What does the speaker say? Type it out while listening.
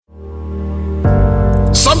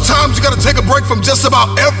got to take a break from just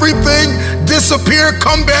about everything, disappear,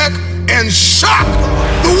 come back, and shock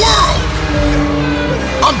the world.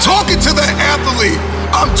 I'm talking to that athlete.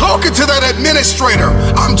 I'm talking to that administrator.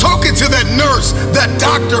 I'm talking to that nurse, that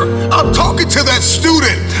doctor. I'm talking to that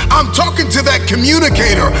student. I'm talking to that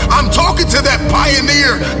communicator. I'm talking to that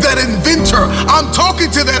pioneer, that inventor. I'm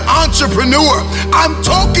talking to that entrepreneur. I'm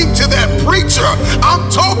talking to that preacher. I'm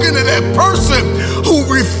talking to that person who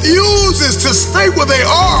refuses to stay where they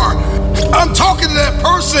are. I'm talking to that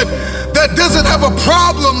person that doesn't have a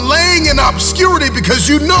problem laying in obscurity,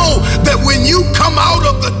 because you know that when you come out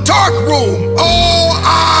of the dark room, all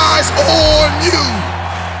eyes on you.